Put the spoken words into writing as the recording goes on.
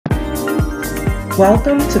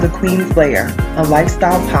Welcome to The Queen's Lair, a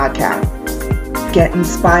lifestyle podcast. Get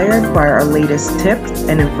inspired by our latest tips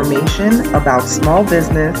and information about small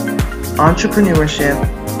business, entrepreneurship,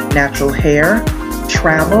 natural hair,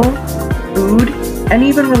 travel, food, and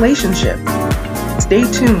even relationships. Stay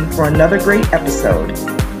tuned for another great episode.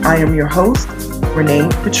 I am your host, Renee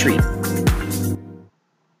Patrice.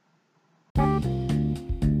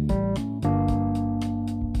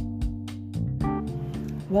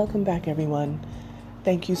 Welcome back, everyone.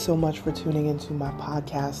 Thank you so much for tuning into my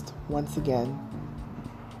podcast once again.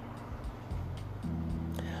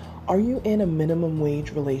 Are you in a minimum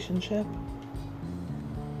wage relationship?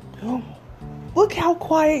 Oh, look how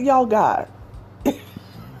quiet y'all got.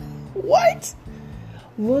 What?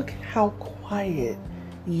 Look how quiet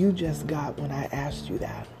you just got when I asked you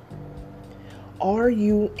that. Are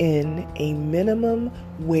you in a minimum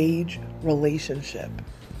wage relationship?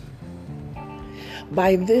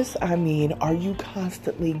 By this, I mean, are you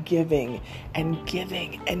constantly giving and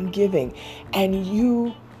giving and giving, and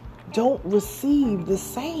you don't receive the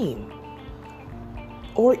same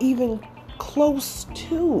or even close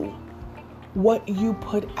to what you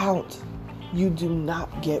put out? You do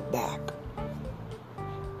not get back.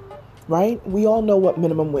 Right? We all know what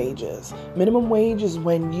minimum wage is. Minimum wage is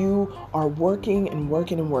when you are working and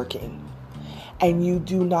working and working, and you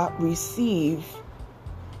do not receive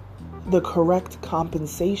the correct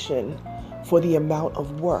compensation for the amount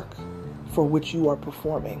of work for which you are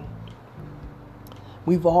performing.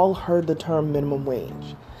 We've all heard the term minimum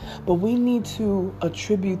wage, but we need to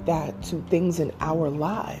attribute that to things in our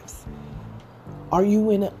lives. Are you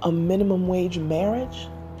in a minimum wage marriage?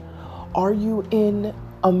 Are you in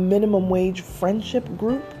a minimum wage friendship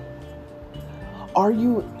group? Are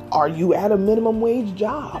you at a minimum wage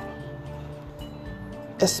job?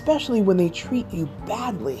 Especially when they treat you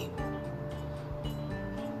badly.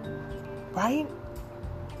 Right?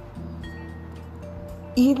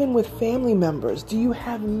 Even with family members, do you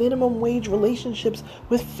have minimum wage relationships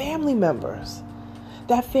with family members?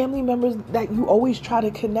 That family members that you always try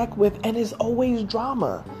to connect with, and it's always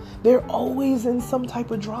drama. They're always in some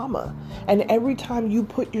type of drama. And every time you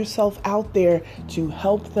put yourself out there to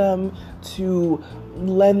help them, to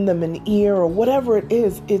lend them an ear or whatever it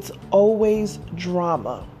is, it's always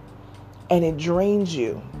drama. And it drains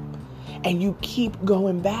you. And you keep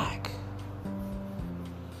going back.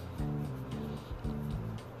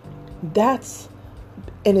 That's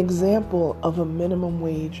an example of a minimum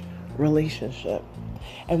wage relationship.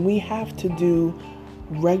 And we have to do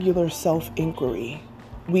regular self-inquiry.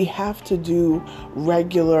 We have to do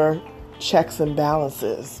regular checks and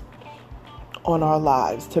balances on our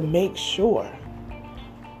lives to make sure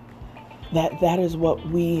that that is what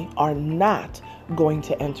we are not going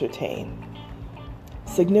to entertain.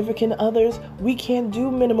 Significant others, we can't do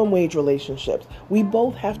minimum wage relationships. We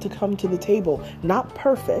both have to come to the table, not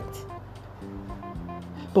perfect,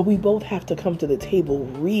 but we both have to come to the table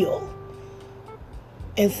real.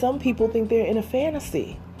 And some people think they're in a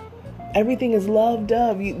fantasy. Everything is love,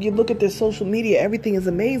 dove. You look at their social media, everything is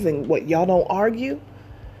amazing. What, y'all don't argue?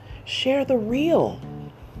 Share the real.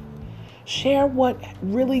 Share what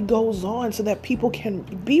really goes on so that people can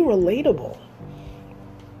be relatable.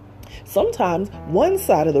 Sometimes one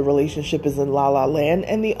side of the relationship is in la la land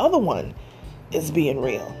and the other one is being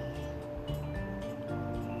real.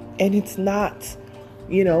 And it's not,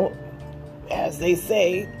 as they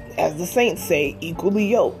say, as the saints say, equally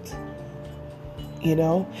yoked.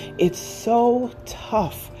 It's so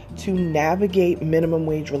tough to navigate minimum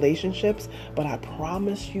wage relationships, but I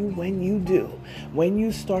promise you, when you do, when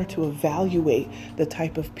you start to evaluate the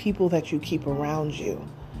type of people that you keep around you,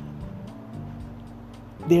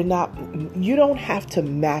 you don't have to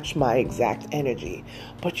match my exact energy,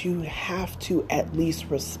 but you have to at least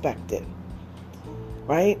respect it,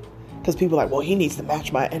 right? Because people are like, well, he needs to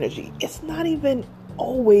match my energy. It's not even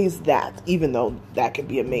always that, even though that could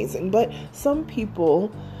be amazing. But some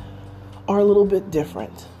people are a little bit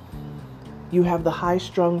different. You have the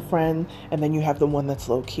high-strung friend, and then you have the one that's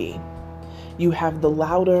low-key. You have the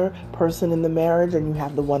louder person in the marriage, and you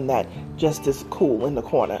have the one that just is cool in the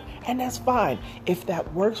corner. And that's fine. If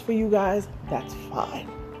that works for you guys, that's fine.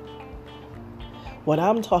 What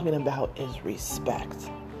I'm talking about is respect.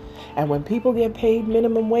 And when people get paid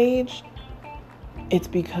minimum wage, it's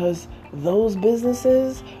because those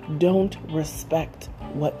businesses don't respect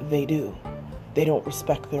what they do. They don't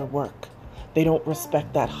respect their work. They don't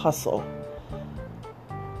respect that hustle.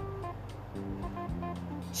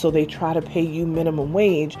 So they try to pay you minimum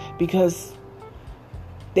wage because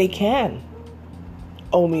they can.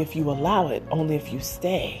 Only if you allow it, only if you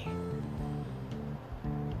stay.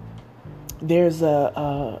 There's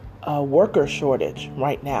a worker shortage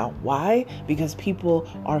right now. Why? Because people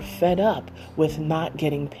are fed up with not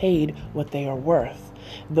getting paid what they are worth.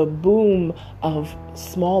 The boom of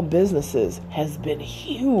small businesses has been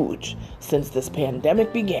huge since this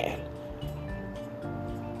pandemic began.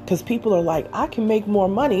 Because people are like, I can make more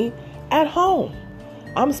money at home.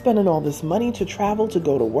 I'm spending all this money to travel to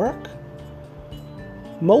go to work.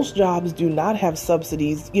 Most jobs do not have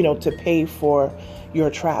subsidies, to pay for your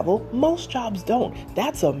travel. Most jobs don't.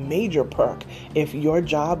 That's a major perk. If your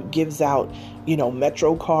job gives out,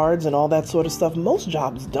 Metro cards and all that sort of stuff, most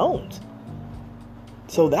jobs don't.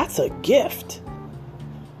 So that's a gift.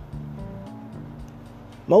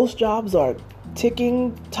 Most jobs are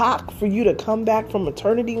ticking tock for you to come back from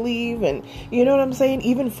maternity leave, and you know what I'm saying?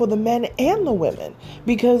 Even for the men and the women,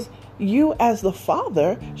 because you as the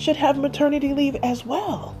father should have maternity leave as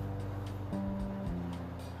well.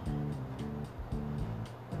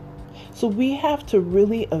 So we have to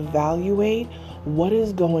really evaluate what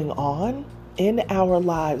is going on in our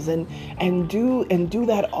lives and do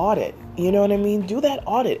that audit. You know what I mean? Do that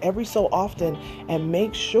audit every so often and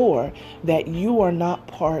make sure that you are not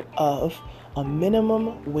part of a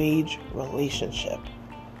minimum wage relationship.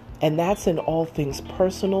 And that's in all things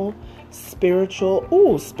personal, spiritual.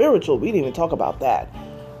 Ooh, spiritual. We didn't even talk about that.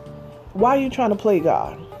 Why are you trying to play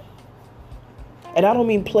God? And I don't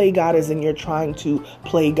mean play God as in you're trying to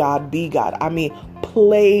play God, be God. I mean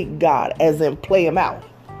play God as in play him out.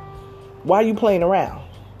 Why are you playing around?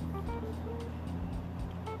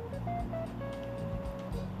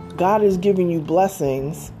 God is giving you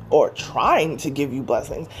blessings or trying to give you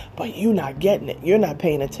blessings, but you're not getting it. You're not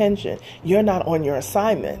paying attention. You're not on your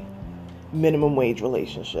assignment. Minimum wage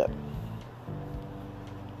relationship.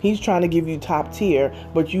 He's trying to give you top tier,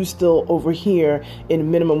 but you still over here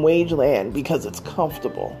in minimum wage land because it's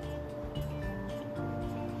comfortable.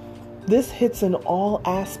 This hits in all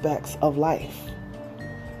aspects of life.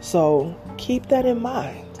 So keep that in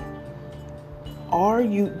mind.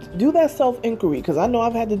 Do that self-inquiry, because I know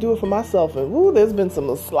I've had to do it for myself, and there's been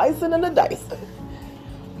some slicing and a dicing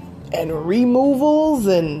and removals,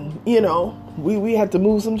 and we had to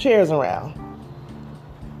move some chairs around.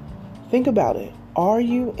 Think about it. Are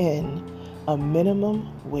you in a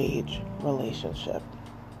minimum wage relationship?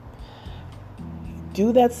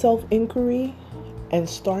 Do that self-inquiry and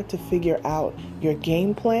start to figure out your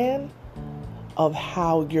game plan of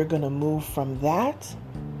how you're going to move from that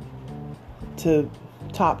to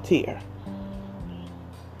top tier.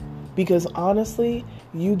 Because honestly,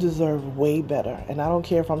 you deserve way better. And I don't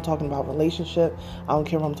care if I'm talking about relationship, I don't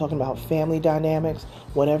care if I'm talking about family dynamics,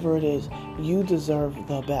 whatever it is, you deserve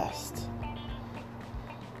the best.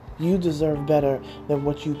 You deserve better than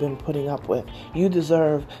what you've been putting up with. You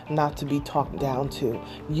deserve not to be talked down to.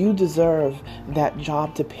 You deserve that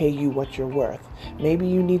job to pay you what you're worth. Maybe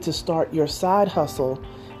you need to start your side hustle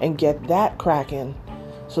and get that cracking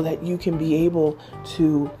so that you can be able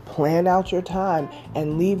to plan out your time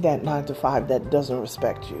and leave that 9-to-5 that doesn't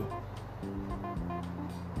respect you.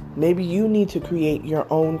 Maybe you need to create your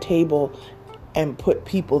own table and put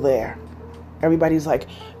people there. Everybody's like,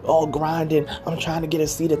 all grinding, I'm trying to get a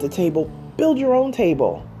seat at the table. Build your own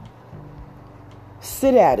table.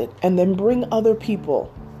 Sit at it and then bring other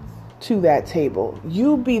people to that table.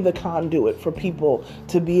 You be the conduit for people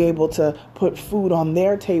to be able to put food on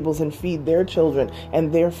their tables and feed their children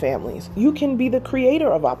and their families. You can be the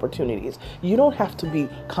creator of opportunities. You don't have to be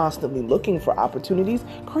constantly looking for opportunities.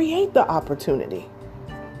 Create the opportunity.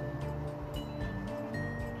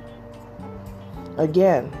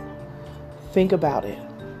 Again, think about it.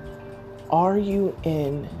 Are you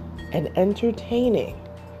in an entertaining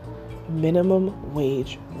minimum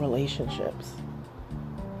wage relationships?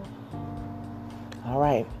 All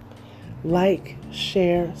right. Like,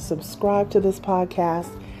 share, subscribe to this podcast,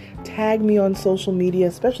 tag me on social media,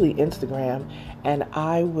 especially Instagram, and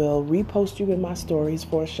I will repost you in my stories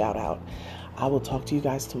for a shout out. I will talk to you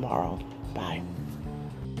guys tomorrow. Bye.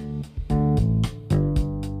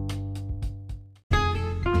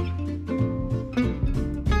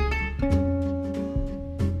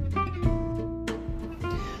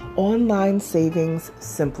 Online savings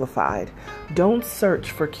simplified. Don't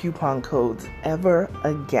search for coupon codes ever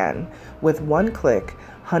again. With one click,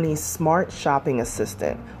 Honey's smart shopping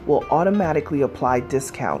assistant will automatically apply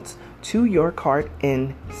discounts to your cart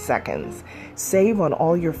in seconds. Save on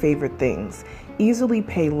all your favorite things. Easily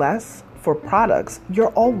pay less for products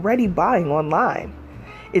you're already buying online.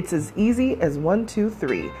 It's as easy as 1, 2,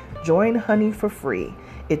 3. Join Honey for free.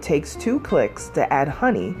 It takes 2 clicks to add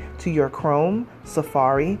Honey to your Chrome,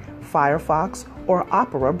 Safari, Firefox, or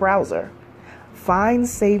Opera browser. Find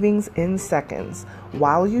savings in seconds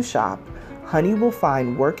while you shop. Honey will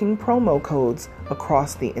find working promo codes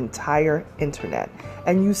across the entire internet,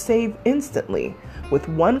 and you save instantly. With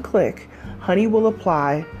one click, Honey will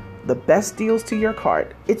apply the best deals to your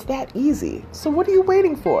cart. It's that easy. So what are you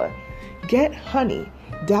waiting for? Get Honey.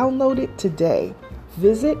 Download it today.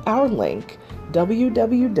 Visit our link,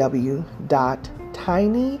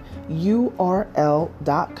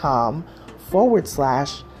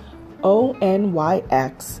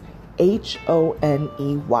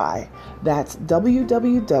 That's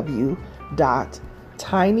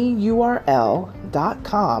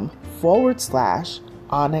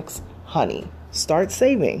www.tinyurl.com/Onyx Honey. Start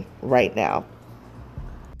saving right now.